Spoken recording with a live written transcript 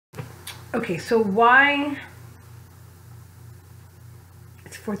Okay, so why...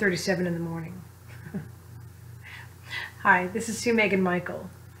 It's 4:37 in the morning. Hi, this is Meagan Michael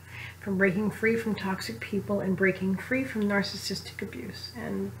from Breaking Free from Toxic People and Breaking Free from Narcissistic Abuse.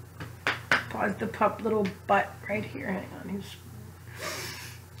 And Paws The Pup little butt right here. Hang on, he's...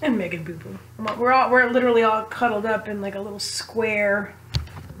 And Meagan Boo Boo. We're literally all cuddled up in like a little square.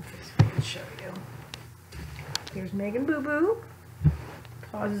 I can show you. Here's Meagan Boo Boo.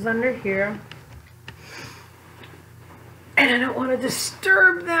 Paws is under here. And I don't want to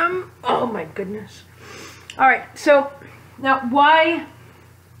disturb them. Oh my goodness. Alright, so now why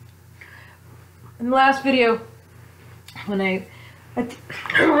in the last video in the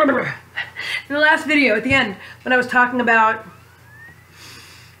last video at the end when I was talking about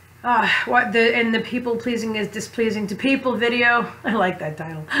what the people pleasing is displeasing to people video. I like that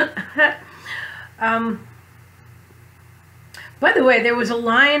title. By the way, there was a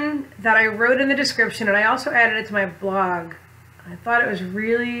line that I wrote in the description, and I also added it to my blog. I thought it was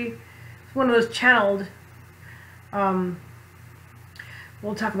really one of those channeled. We'll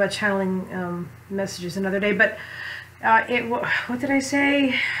talk about channeling messages another day. But what did I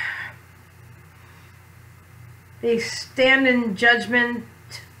say? They stand in judgment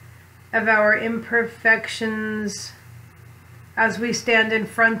of our imperfections as we stand in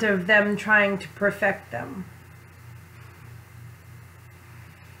front of them trying to perfect them.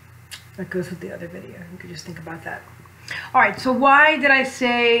 That goes with the other video. You could just think about that. Alright, so why did I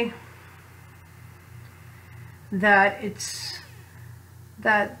say that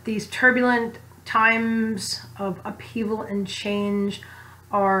these turbulent times of upheaval and change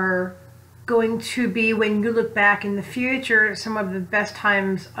are going to be, when you look back in the future, some of the best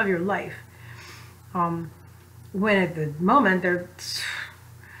times of your life? When at the moment they're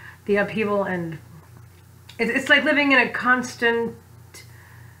the upheaval, and it's like living in a constant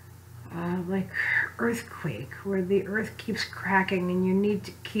like earthquake where the earth keeps cracking and you need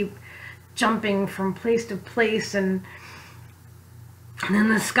to keep jumping from place to place, and then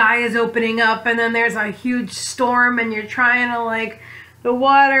the sky is opening up, and then there's a huge storm, and you're trying to like the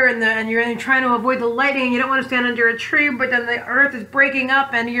water and you're trying to avoid the lightning, and you don't want to stand under a tree, but then the earth is breaking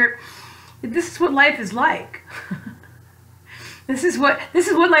up, and this is what life is like. This is what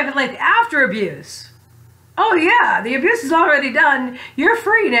life is like after abuse. Oh yeah, the abuse is already done. You're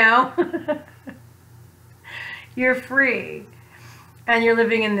free now. You're free. And you're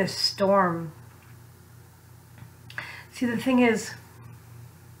living in this storm. See, the thing is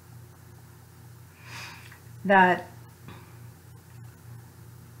that,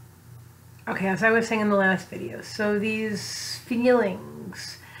 okay, as I was saying in the last video, so these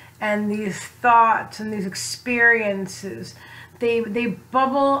feelings and these thoughts and these experiences, they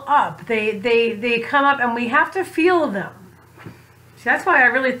bubble up, they come up, and we have to feel them. See, that's why I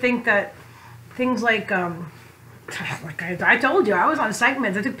really think that things like I told you, I was on psych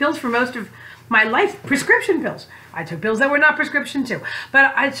meds. I took pills for most of my life, prescription pills. I took pills that were not prescription too,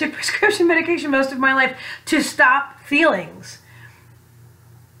 but I took prescription medication most of my life to stop feelings.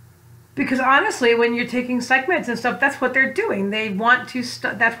 Because honestly, when you're taking psych meds and stuff, that's what they're doing. They want to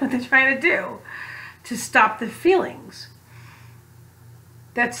stop. That's what they're trying to do, to stop the feelings.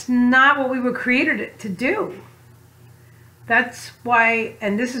 That's not what we were created to do. That's why,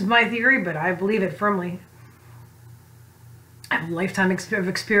 and this is my theory, but I believe it firmly. I have a lifetime of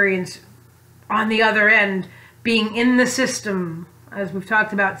experience on the other end, being in the system, as we've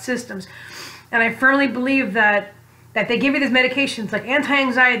talked about systems. And I firmly believe that they give you these medications like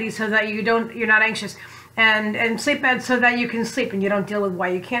anti-anxiety so that you're not anxious, and sleep meds so that you can sleep and you don't deal with why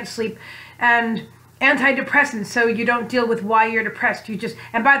you can't sleep, and antidepressants so you don't deal with why you're depressed.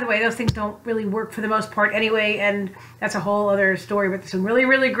 And by the way, those things don't really work for the most part anyway, and that's a whole other story. But there's some really,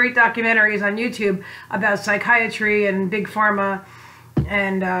 really great documentaries on YouTube about psychiatry and big pharma,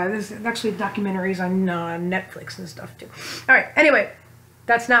 and there's actually documentaries on Netflix and stuff too. All right, anyway,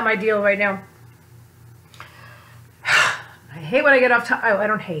 that's not my deal right now. I hate when I get off topic.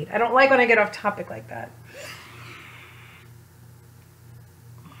 I don't like when I get off topic like that.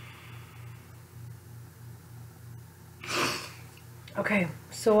 Okay,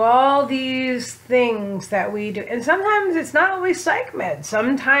 so all these things that we do, and sometimes it's not always psych meds,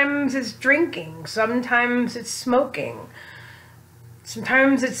 sometimes it's drinking, sometimes it's smoking,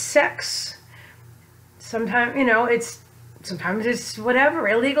 sometimes it's sex, sometimes, sometimes it's whatever,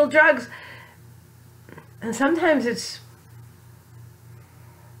 illegal drugs, and sometimes it's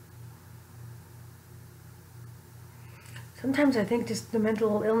I think just the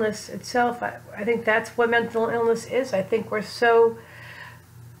mental illness itself. I think that's what mental illness is. I think we're so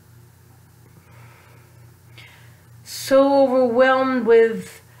overwhelmed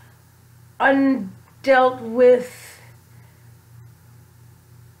with undealt with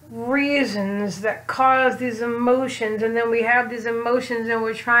reasons that cause these emotions, and then we have these emotions and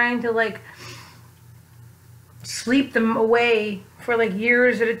we're trying to like sleep them away for like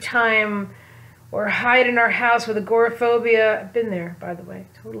years at a time, or hide in our house with agoraphobia. I've been there, by the way,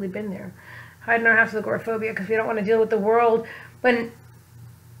 totally been there. Hide in our house with agoraphobia because we don't want to deal with the world. But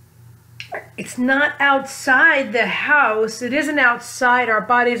it's not outside the house. It isn't outside our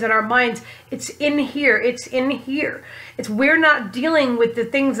bodies and our minds. It's in here. It's in here. It's we're not dealing with the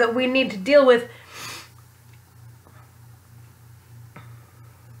things that we need to deal with.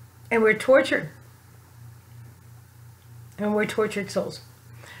 And we're tortured. And we're tortured souls.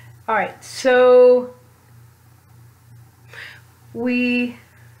 All right, so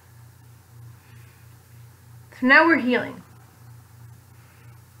now we're healing.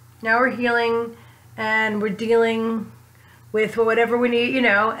 Now we're healing, and we're dealing with whatever we need, you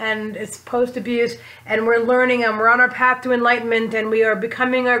know, and it's post-abuse, and we're learning, and we're on our path to enlightenment, and we are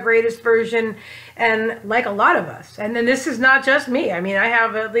becoming our greatest version, and like a lot of us. And then this is not just me. I mean, I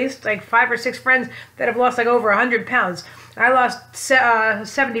have at least like 5 or 6 friends that have lost like over 100 pounds. I lost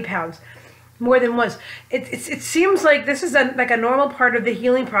 70 pounds. More than once. It seems like this is like a normal part of the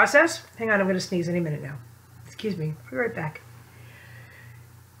healing process. Hang on, I'm going to sneeze any minute now. Excuse me. I'll be right back.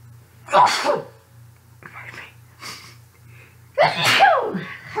 Pardon me.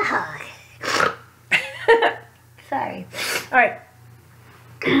 Sorry. All right.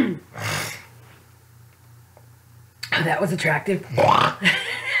 Oh, that was attractive.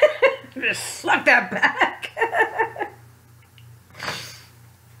 Just suck that back.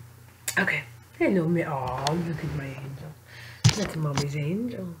 Okay. Hello, me. Oh, look at my angel. That's Mommy's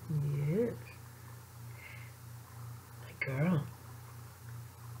angel. Yes. My girl.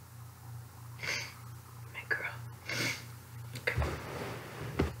 My girl. Okay.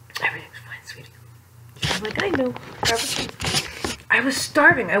 Everything's fine, sweetie. She's like, I know. I was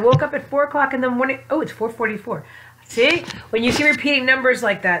starving. I woke up at 4 o'clock in the morning. Oh, it's 4:44. See? When you see repeating numbers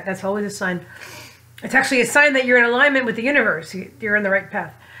like that, that's always a sign. It's actually a sign that you're in alignment with the universe. You're on the right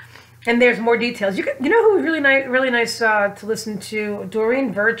path. And there's more details. You know who was really nice to listen to?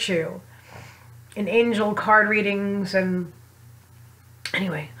 Doreen Virtue, in angel card readings. And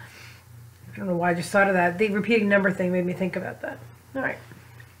anyway, I don't know why I just thought of that. The repeating number thing made me think about that. All right.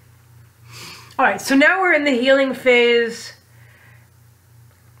 All right. So now we're in the healing phase,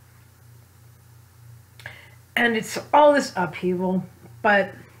 and it's all this upheaval.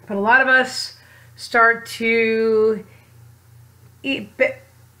 But a lot of us start to eat.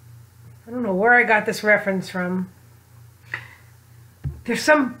 I don't know where I got this reference from. There's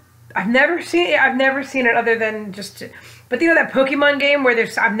some I've never seen it other than just. But you know that Pokemon game where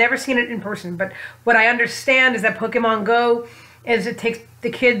I've never seen it in person. But what I understand is that Pokemon Go is it takes the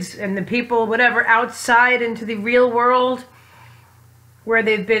kids and the people, whatever, outside into the real world, where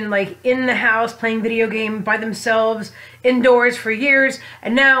they've been like in the house playing video games by themselves indoors for years,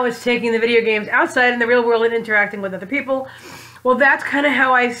 and now it's taking the video games outside in the real world and interacting with other people. Well, that's kind of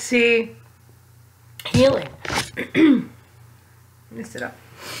how I see healing. Messed it up.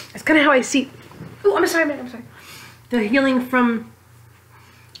 That's kind of how I see. Oh, I'm sorry. The healing from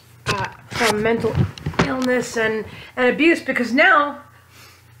mental illness and abuse, because now,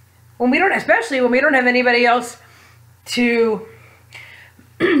 especially when we don't have anybody else to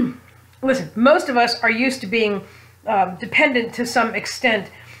listen. Most of us are used to being dependent to some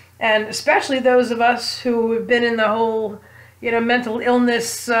extent, and especially those of us who have been in the whole, mental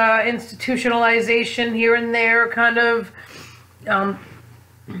illness, institutionalization here and there, kind of, and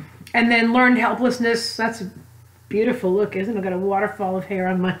then learned helplessness. That's a beautiful look, isn't it? I've got a waterfall of hair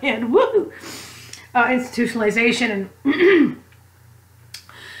on my hand. Woo! Institutionalization and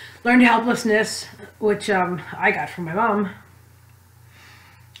learned helplessness, which I got from my mom.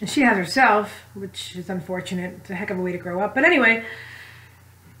 And she has herself, which is unfortunate. It's a heck of a way to grow up. But anyway,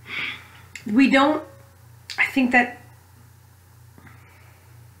 I think that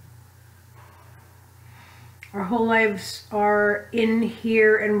our whole lives are in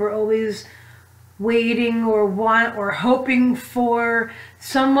here, and we're always waiting or hoping for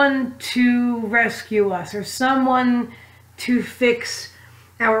someone to rescue us or someone to fix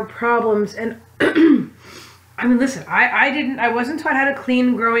our problems. And I mean, listen, I wasn't taught how to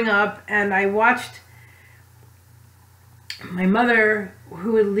clean growing up, and I watched my mother,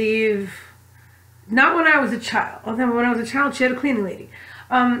 who would leave, not when I was a child, although when I was a child she had a cleaning lady.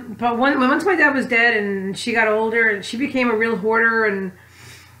 But once my dad was dead and she got older, and she became a real hoarder,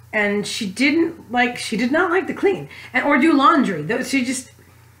 and she did not like to clean or do laundry. She just,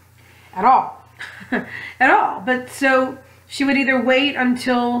 at all, at all. But so she would either wait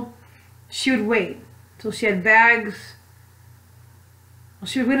until she would wait until she had bags. Well,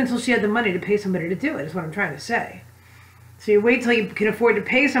 she would wait until she had the money to pay somebody to do it, is what I'm trying to say. So you wait till you can afford to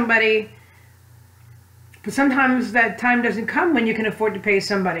pay somebody, but sometimes that time doesn't come when you can afford to pay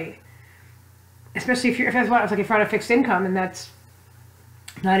somebody. Especially if it's like if you're on a fixed income and that's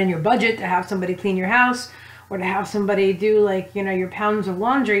not in your budget to have somebody clean your house or to have somebody do like, you know, your pounds of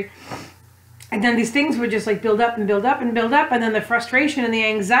laundry. And then these things would just like build up and build up and build up, and then the frustration and the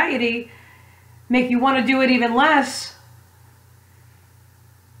anxiety make you want to do it even less.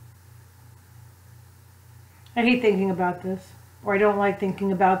 I hate thinking about this, or I don't like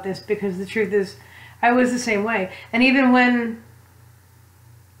thinking about this, because the truth is, I was the same way. And even when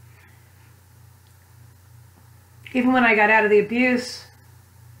I got out of the abuse,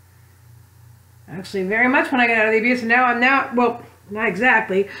 actually very much when I got out of the abuse, and now, well, not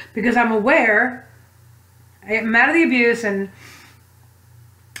exactly, because I'm aware, I'm out of the abuse, and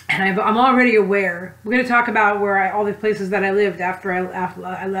I'm already aware. We're going to talk about all the places that I lived after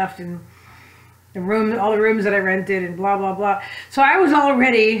I left, and all the rooms that I rented, and blah blah blah. So I was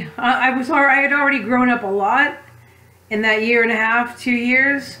already, I had already grown up a lot in that year and a half, 2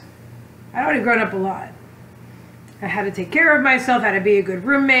 years. I'd already grown up a lot. I had to take care of myself, had to be a good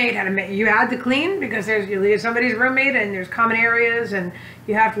roommate, you had to clean, because you're somebody's roommate and there's common areas, and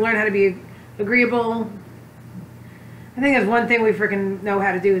you have to learn how to be agreeable. I think that's one thing we freaking know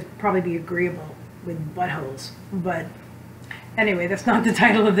how to do, is probably be agreeable with buttholes. But anyway, that's not the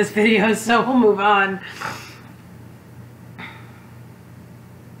title of this video, so we'll move on.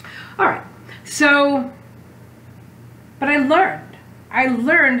 Alright, so, but I learned,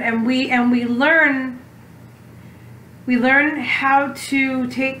 and we learn how to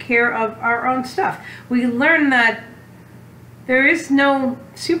take care of our own stuff. We learn that there is no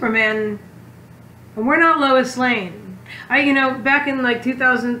Superman, and we're not Lois Lane. You know, back in like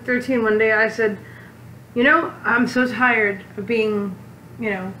 2013, one day I said, you know, I'm so tired of being,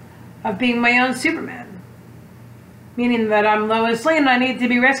 my own Superman. Meaning that I'm Lois Lane and I need to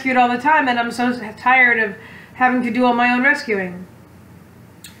be rescued all the time, and I'm so tired of having to do all my own rescuing.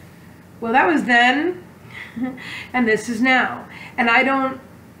 Well, that was then, and this is now. And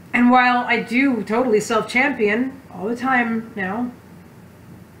while I do totally self-champion all the time now,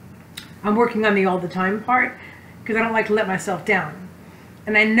 I'm working on the all the time part, because I don't like to let myself down.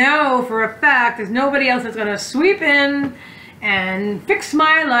 And I know for a fact there's nobody else that's going to sweep in and fix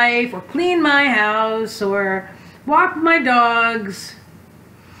my life, or clean my house, or walk my dogs.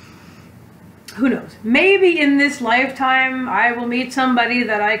 Who knows? Maybe in this lifetime I will meet somebody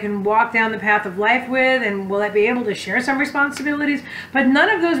that I can walk down the path of life with, and will I be able to share some responsibilities? But none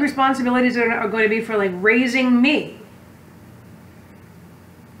of those responsibilities are going to be for like raising me.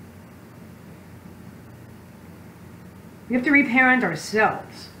 We have to reparent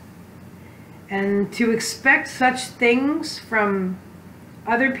ourselves. And to expect such things from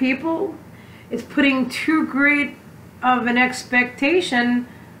other people, it's putting too great of an expectation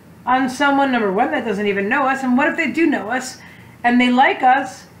on someone, number one, that doesn't even know us. And what if they do know us, and they like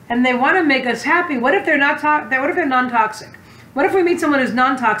us, and they want to make us happy? What if they're what if they're non-toxic? What if we meet someone who's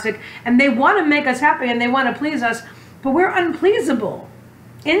non-toxic, and they want to make us happy, and they want to please us, but we're unpleasable?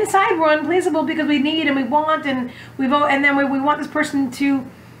 Inside we're unpleasable because we need and we want, and we want this person to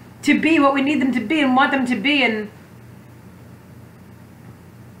be what we need them to be and want them to be. And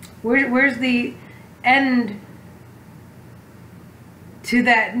where's the end to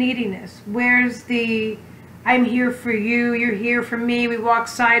that neediness? Where's the I'm here for you, you're here for me, we walk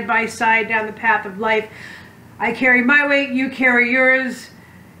side by side down the path of life. I carry my weight, you carry yours.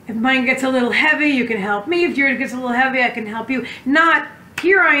 If mine gets a little heavy, you can help me. If yours gets a little heavy, I can help you. Not,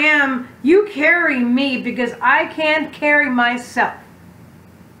 here I am, you carry me, because I can't carry myself.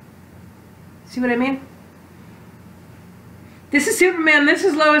 See what I mean? This is Superman, this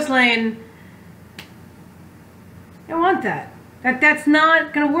is Lois Lane. I don't want that. That's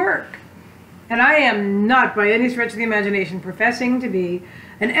not going to work. And I am not, by any stretch of the imagination, professing to be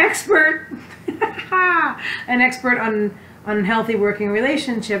an expert, an expert on healthy working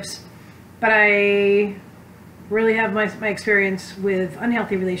relationships, but I really have my experience with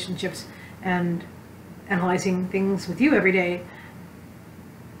unhealthy relationships and analyzing things with you every day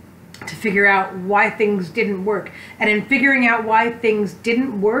to figure out why things didn't work. And in figuring out why things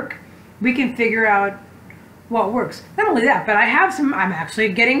didn't work, we can figure out what works. Not only that, but I'm actually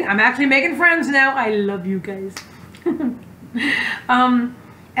making friends now. I love you guys. And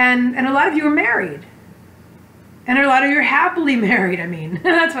a lot of you are married. And a lot of you are happily married, I mean.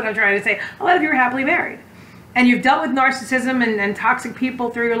 That's what I'm trying to say. A lot of you are happily married. And you've dealt with narcissism and toxic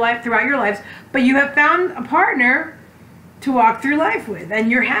people throughout your lives, but you have found a partner to walk through life with,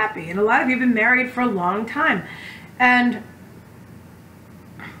 and you're happy. And a lot of you have been married for a long time. And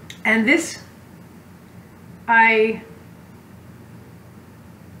this, I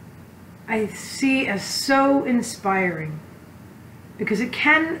see as so inspiring, because it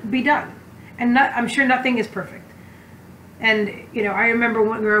can be done. And I'm sure nothing is perfect. And, you know, I remember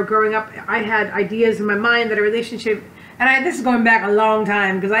when we were growing up, I had ideas in my mind that a relationship, and this is going back a long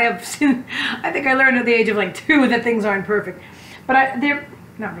time, because I think I learned at the age of like 2 that things aren't perfect. But they're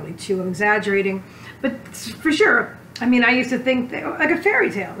not really 2, I'm exaggerating. But for sure, I mean, I used to think like a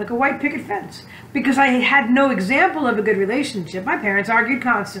fairy tale, like a white picket fence, because I had no example of a good relationship. My parents argued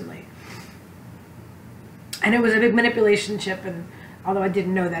constantly. And it was a big manipulationship, and although I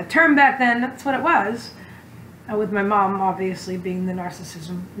didn't know that term back then, that's what it was. With my mom, obviously, being the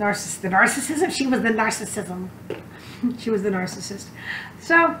narcissism. The narcissism? She was the narcissism. She was the narcissist.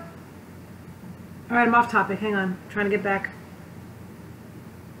 So, all right, I'm off topic. Hang on. I'm trying to get back.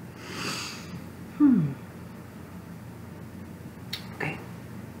 Okay.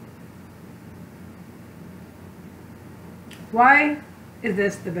 Why is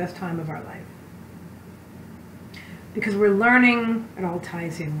this the best time of our life? Because we're learning, it all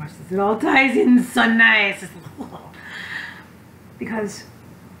ties in, watch this, it all ties in so nice. Because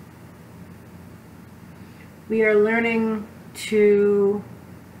we are learning to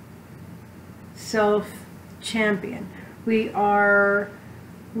self-champion. We are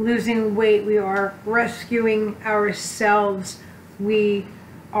losing weight. We are rescuing ourselves. We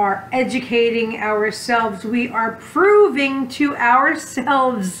are educating ourselves. We are proving to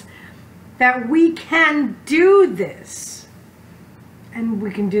ourselves that we can do this, and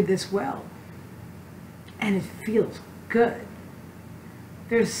we can do this well, and it feels good.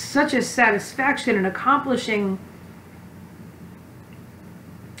 There's such a satisfaction in accomplishing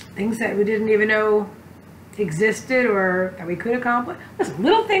things that we didn't even know existed or that we could accomplish. Listen,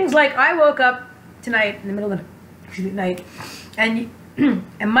 little things like I woke up tonight in the middle of the night, and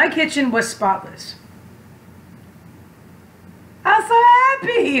my kitchen was spotless. I was so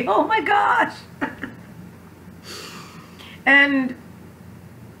happy. Oh my gosh. And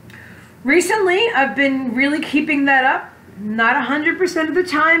recently I've been really keeping that up. Not 100% of the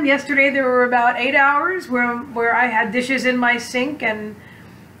time. Yesterday there were about 8 hours where I had dishes in my sink, and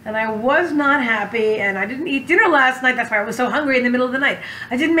I was not happy, and I didn't eat dinner last night. That's why I was so hungry in the middle of the night.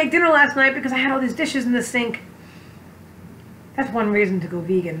 I didn't make dinner last night because I had all these dishes in the sink. That's one reason to go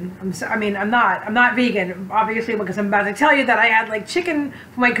vegan. I'm not vegan, obviously, because I'm about to tell you that I had like chicken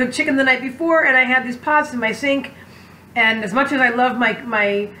from my cooked chicken the night before, and I had these pots in my sink. And as much as I love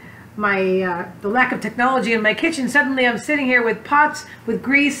the lack of technology in my kitchen, suddenly I'm sitting here with pots with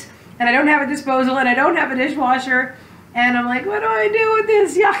grease, and I don't have a disposal, and I don't have a dishwasher, and I'm like, what do I do with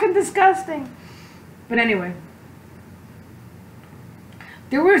this? Yuck and disgusting. But anyway.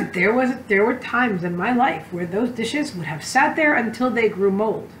 There were times in my life where those dishes would have sat there until they grew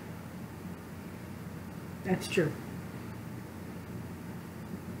mold. That's true.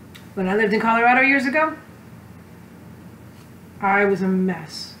 When I lived in Colorado years ago, I was a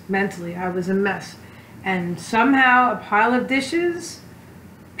mess. Mentally, I was a mess. And somehow a pile of dishes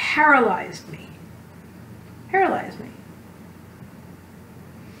paralyzed me. Paralyzed me.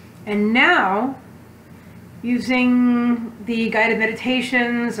 And now, using the guided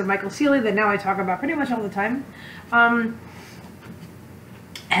meditations of Michael Seeley that now I talk about pretty much all the time,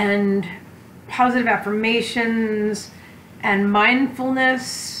 and positive affirmations and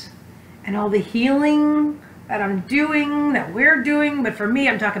mindfulness and all the healing that I'm doing, that we're doing, but for me,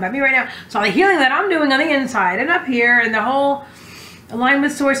 I'm talking about me right now. So all the healing that I'm doing on the inside and up here and the whole alignment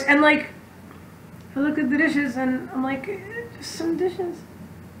with source, and like, I look at the dishes and I'm like, just some dishes.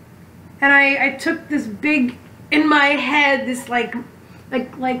 And I took this big, in my head, this like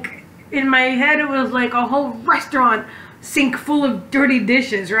in my head it was like a whole restaurant sink full of dirty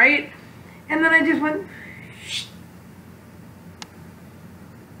dishes, right? And then I just went, shh.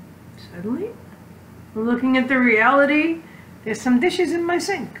 Suddenly, looking at the reality, there's some dishes in my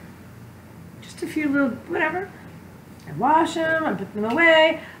sink. Just a few little, whatever. I wash them, I put them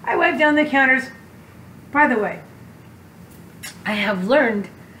away, I wipe down the counters. By the way, I have learned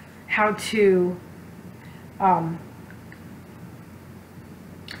how to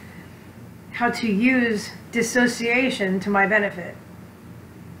use dissociation to my benefit.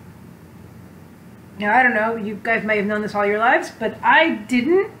 Now, I don't know, you guys may have known this all your lives, but I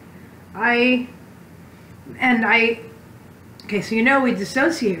didn't. Okay, so you know we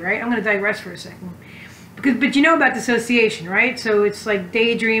dissociate, right? I'm going to digress for a second. But you know about dissociation, right? So it's like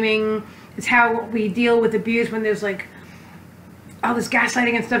daydreaming. It's how we deal with abuse when there's like all this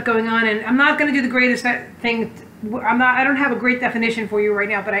gaslighting and stuff going on. And I'm not going to do the greatest thing I don't have a great definition for you right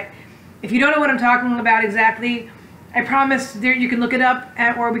now, but if you don't know what I'm talking about exactly, I promise there you can look it up,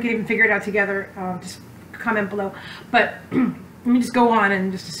 or we can even figure it out together. Just comment below. But let me just go on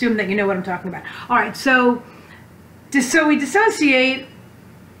and just assume that you know what I'm talking about. All right, so we dissociate,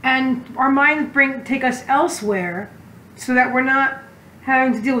 and our minds take us elsewhere, so that we're not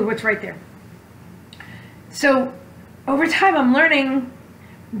having to deal with what's right there. So over time, I'm learning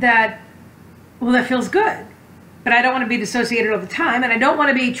that, well, that feels good, but I don't want to be dissociated all the time, and I don't want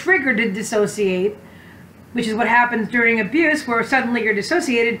to be triggered to dissociate, which is what happens during abuse, where suddenly you're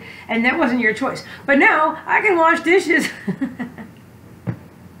dissociated, and that wasn't your choice. But now I can wash dishes. I'm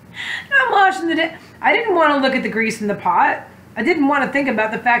washing the dish. I didn't want to look at the grease in the pot. I didn't want to think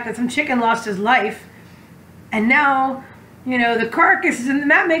about the fact that some chicken lost his life, and now, you know, the carcass,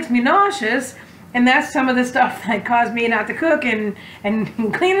 and that makes me nauseous. And that's some of the stuff that caused me not to cook and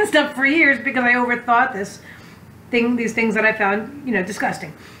clean stuff for years, because I overthought these things that I found, you know,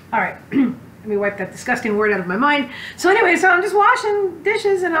 disgusting. All right, let me wipe that disgusting word out of my mind. So anyway, so I'm just washing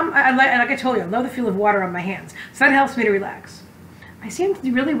dishes, and like I told you, I love the feel of water on my hands. So that helps me to relax. I seem to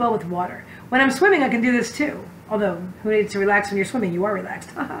do really well with water. When I'm swimming, I can do this too. Although, who needs to relax when you're swimming? You are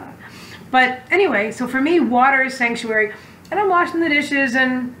relaxed. But anyway, so for me, water is sanctuary, and I'm washing the dishes,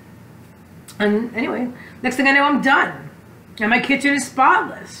 and anyway, next thing I know, I'm done. And my kitchen is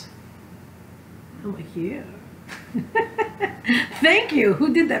spotless. I'm like, yeah. Thank you.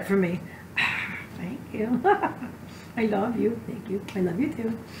 Who did that for me? Thank you. I love you. Thank you. I love you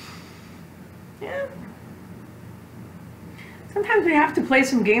too. Yeah. Sometimes we have to play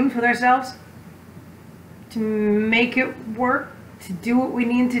some games with ourselves to make it work, to do what we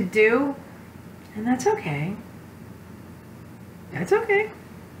need to do. And that's okay. That's okay.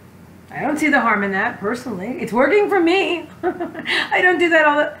 I don't see the harm in that, personally. It's working for me. I don't do that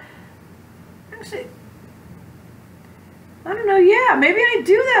all the... Actually, I don't know, yeah, maybe I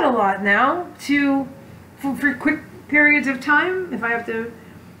do that a lot now, for quick periods of time, if I have to,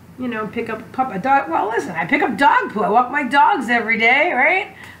 you know, pick up a dog. Well, listen, I pick up dog poo. I walk my dogs every day,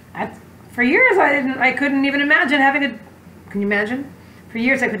 right? For years, I couldn't even imagine having a... Can you imagine? For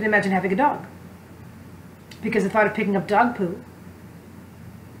years, I couldn't imagine having a dog, because the thought of picking up dog poo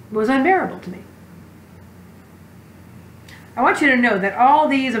was unbearable to me. I want you to know that all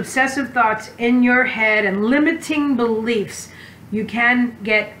these obsessive thoughts in your head and limiting beliefs, you can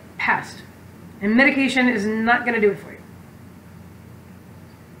get past. And medication is not going to do it for you.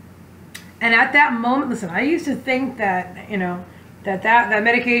 And at that moment, listen, I used to think that, you know, that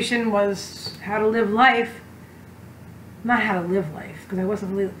medication was how to live life. Not how to live life, because I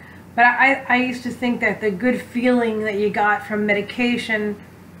wasn't living. But I used to think that the good feeling that you got from medication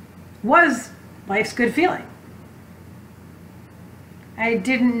was life's good feeling. I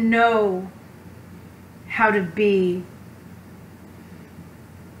didn't know how to be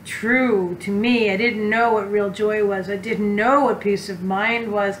true to me. I didn't know what real joy was. I didn't know what peace of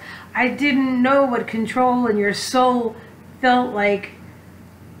mind was. I didn't know what control in your soul felt like.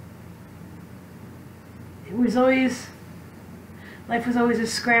 It was always, life was always a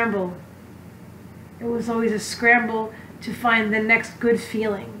scramble. It was always a scramble to find the next good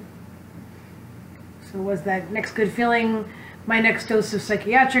feeling. So was that next good feeling my next dose of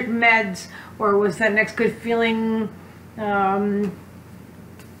psychiatric meds, or was that next good feeling, I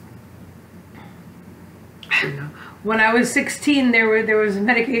don't know. When I was 16, there was a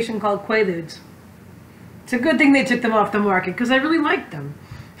medication called Quaaludes. It's a good thing they took them off the market, because I really liked them.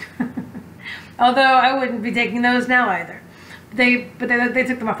 Although I wouldn't be taking those now either. They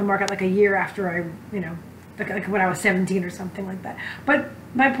took them off the market like a year after I, you know, like when I was 17 or something like that. But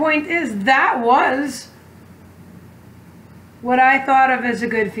my point is, that was what I thought of as a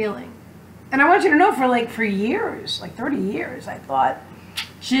good feeling. And I want you to know, for years, like 30 years, I thought,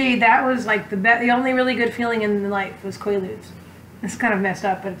 gee, that was like the only really good feeling in life was Quaaludes. It's kind of messed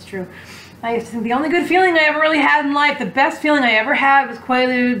up, but it's true. I used to think the only good feeling I ever really had in life, the best feeling I ever had, was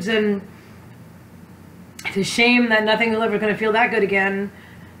Quaaludes, and it's a shame that nothing will ever going to feel that good again.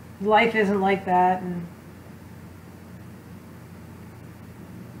 Life isn't like that. And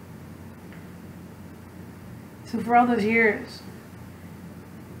so for all those years,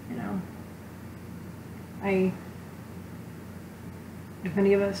 you know, if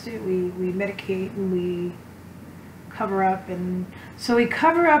many of us do, we medicate and we cover up, and so we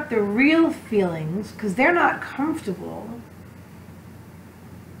cover up the real feelings because they're not comfortable,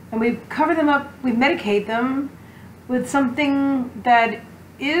 and we cover them up, we medicate them with something that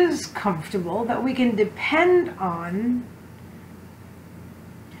is comfortable, that we can depend on.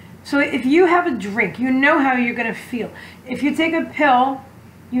 So if you have a drink, you know how you're going to feel. If you take a pill,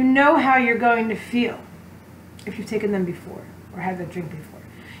 you know how you're going to feel. if you've taken them before or had that drink before.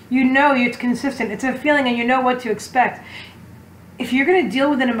 You know it's consistent. It's a feeling and you know what to expect. If you're going to deal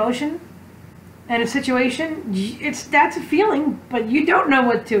with an emotion and a situation, that's a feeling, but you don't know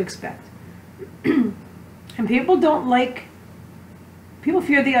what to expect. And people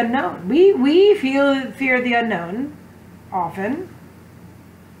fear the unknown. We fear the unknown often.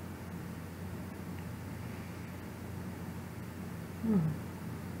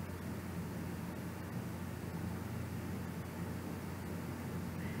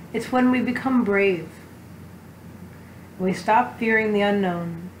 It's when we become brave. We stop fearing the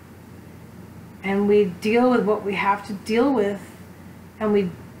unknown. And we deal with what we have to deal with. And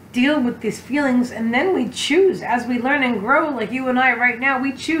we deal with these feelings. And then we choose, as we learn and grow, like you and I right now,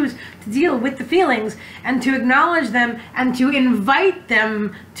 we choose to deal with the feelings and to acknowledge them and to invite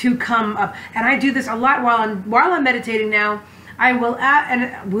them to come up. And I do this a lot while I'm meditating now. I will,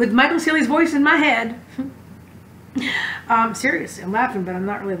 and with Michael Seeley's voice in my head, seriously, I'm laughing, but I'm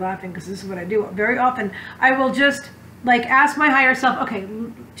not really laughing because this is what I do. Very often, I will just like ask my higher self, okay,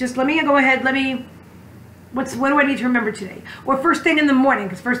 just let me go ahead, what do I need to remember today? Or first thing in the morning,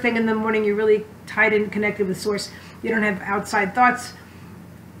 because first thing in the morning, you're really tied in, connected with source. You don't have outside thoughts.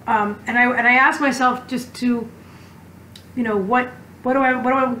 And I ask myself just to, you know, what do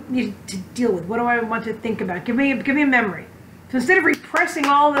I need to deal with? What do I want to think about? Give me a memory. So instead of repressing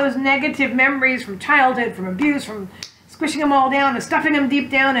all those negative memories from childhood, from abuse, from squishing them all down and stuffing them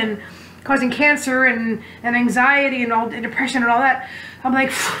deep down and causing cancer and anxiety and depression and all that, I'm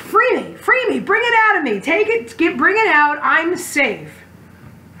like, free me, bring it out of me, bring it out. I'm safe.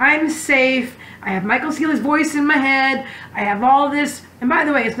 I have Michael Seeley's voice in my head. I have all this. And by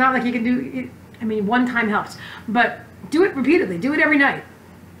the way, it's not like you can do it. I mean, one time helps, but do it repeatedly. Do it every night,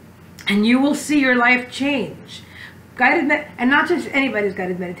 and you will see your life change. And not just anybody's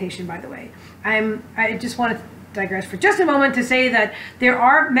guided meditation, by the way. I just want to digress for just a moment to say that there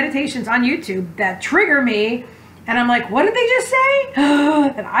are meditations on YouTube that trigger me, and I'm like, what did they just say?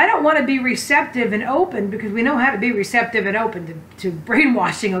 And I don't want to be receptive and open, because we know how to be receptive and open to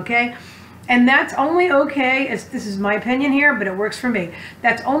brainwashing, okay? And that's only okay, this is my opinion here, but it works for me.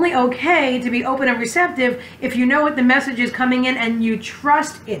 That's only okay to be open and receptive if you know what the message is coming in and you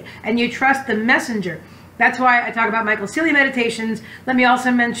trust it, and you trust the messenger. That's why I talk about Michael Seeley meditations. Let me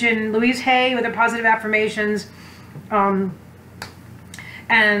also mention Louise Hay with her positive affirmations. As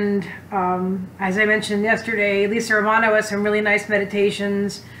I mentioned yesterday, Lisa Romano has some really nice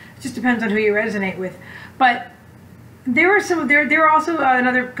meditations. It just depends on who you resonate with. But there are also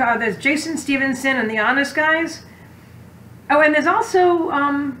there's Jason Stevenson and the Honest Guys. Oh, and there's also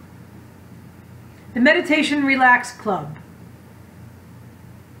the Meditation Relax Club.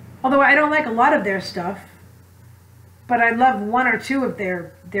 Although I don't like a lot of their stuff, but I love one or two of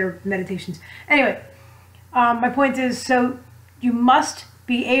their meditations. Anyway, my point is, so you must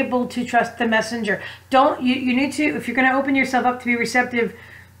be able to trust the messenger. You need to, if you're going to open yourself up to be receptive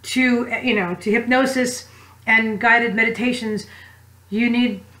to, to hypnosis and guided meditations,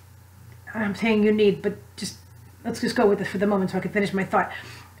 I'm saying you need, but let's just go with this for the moment so I can finish my thought.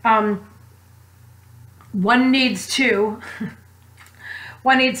 One needs to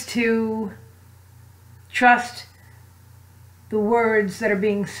trust the words that are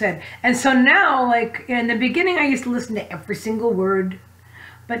being said. And so now, like in the beginning, I used to listen to every single word,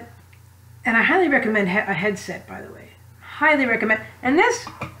 and I highly recommend a headset, by the way. Highly recommend. And this,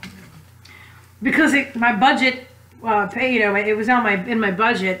 because my budget, it was in my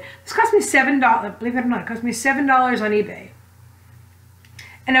budget. This cost me $7. Believe it or not, it cost me $7 on eBay.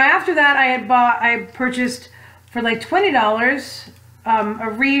 And now after that, I purchased for like $20 a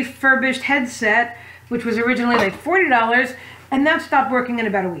refurbished headset, which was originally like $40, and that stopped working in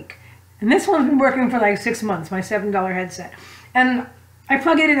about a week. And this one's been working for like 6 months, my $7 headset. And I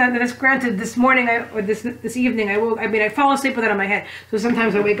plug it in, and this, granted, this morning or this evening, I fall asleep with it on my head. So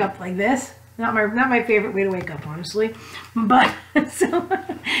sometimes I wake up like this. Not my favorite way to wake up, honestly. But so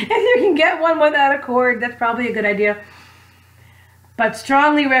if you can get one without a cord, that's probably a good idea. But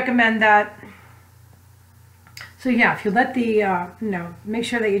strongly recommend that. So yeah, if you let make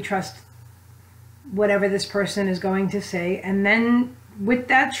sure that you trust whatever this person is going to say, and then with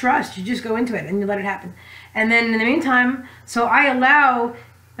that trust, you just go into it and you let it happen. And then in the meantime, so I allow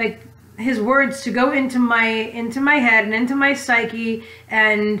like his words to go into my head and into my psyche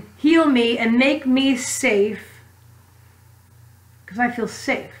and heal me and make me safe, because I feel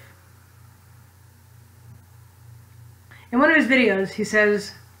safe. In one of his videos, he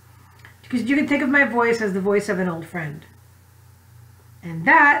says, because you can think of my voice as the voice of an old friend. And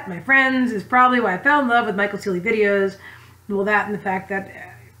that, my friends, is probably why I fell in love with Michael Seeley videos. Well, that and the fact that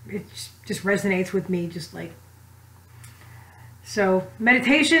it just resonates with me, just like So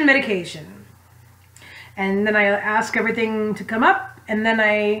meditation, medication. And then I ask everything to come up, and then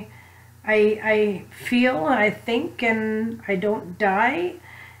I feel and I think and I don't die.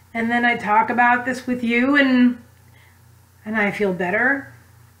 And then I talk about this with you, and I feel better.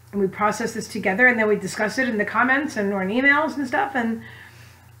 And we process this together, and then we discuss it in the comments and or in emails and stuff. And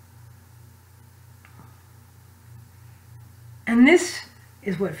this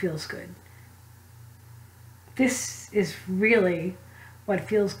is what feels good. This is really what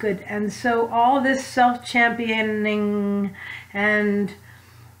feels good. And so all this self-championing and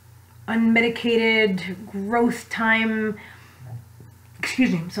unmedicated growth time,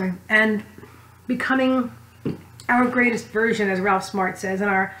 and becoming our greatest version, as Ralph Smart says, and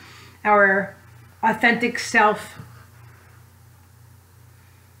our authentic self,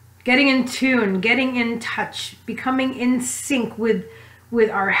 getting in tune, getting in touch, becoming in sync with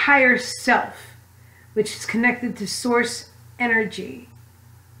our higher self, which is connected to source energy.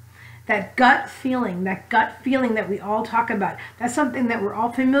 That gut feeling that we all talk about, that's something that we're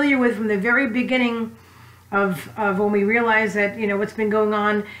all familiar with from the very beginning of when we realize that, you know, what's been going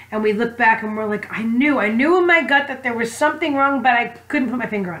on, and we look back and we're like, I knew in my gut that there was something wrong, but I couldn't put my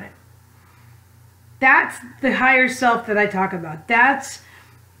finger on it. That's the higher self that I talk about. That's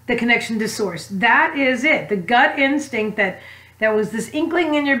the connection to source. That is it. The gut instinct that was this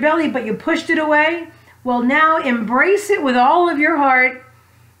inkling in your belly, but you pushed it away. Well, now embrace it with all of your heart,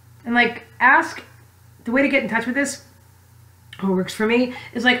 and like ask, the way to get in touch with this, what works for me,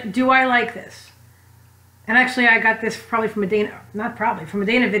 is like, do I like this? And actually, I got this probably from a Dana, from a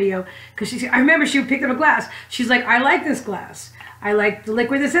Dana video, because I remember she picked up a glass. She's like, I like this glass. I like the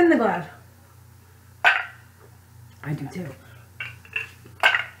liquid that's in the glass. I do too.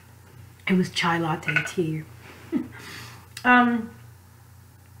 It was chai latte tea.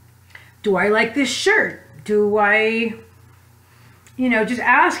 Do I like this shirt? Do I, just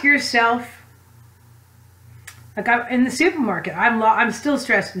ask yourself. Like in the supermarket, I'm still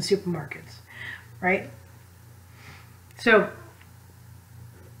stressed in supermarkets, right? So,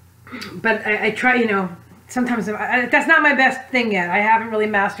 but I try, sometimes that's not my best thing yet. I haven't really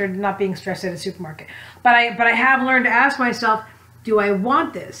mastered not being stressed at a supermarket. But I have learned to ask myself, do I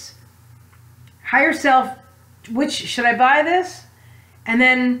want this? Higher self, which should I buy this? And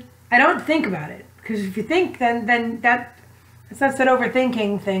then I don't think about it, because if you think, then that's that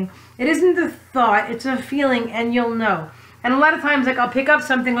overthinking thing. It isn't a thought, it's a feeling, and you'll know. And a lot of times, like, I'll pick up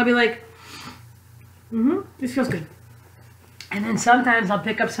something, I'll be like, this feels good. And then sometimes I'll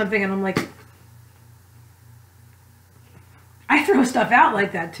pick up something and I'm like, I throw stuff out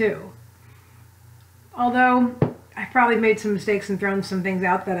like that too. Although I probably made some mistakes and thrown some things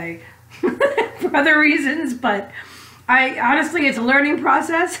out that I, for other reasons, but honestly, it's a learning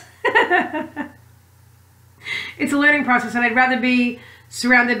process. It's a learning process, and I'd rather be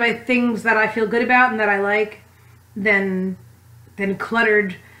surrounded by things that I feel good about and that I like than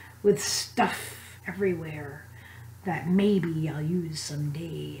cluttered with stuff everywhere that maybe I'll use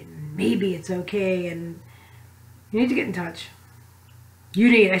someday, and maybe it's okay, and you need to get in touch. You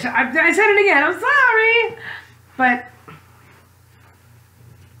need, I said it again, I'm sorry, but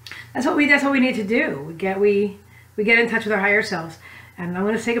that's what we need to do. We get in touch with our higher selves. And I'm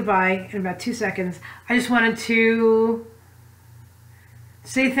going to say goodbye in about 2 seconds. I just wanted to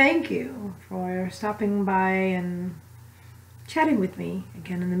say thank you for stopping by and chatting with me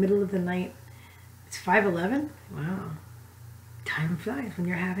again in the middle of the night. It's 5:11. Wow. Time flies when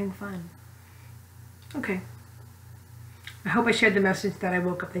you're having fun. Okay. I hope I shared the message that I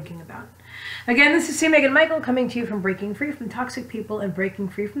woke up thinking about. Again, this is Meagan Michael coming to you from Breaking Free from Toxic People and Breaking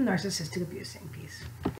Free from Narcissistic Abuse. Peace.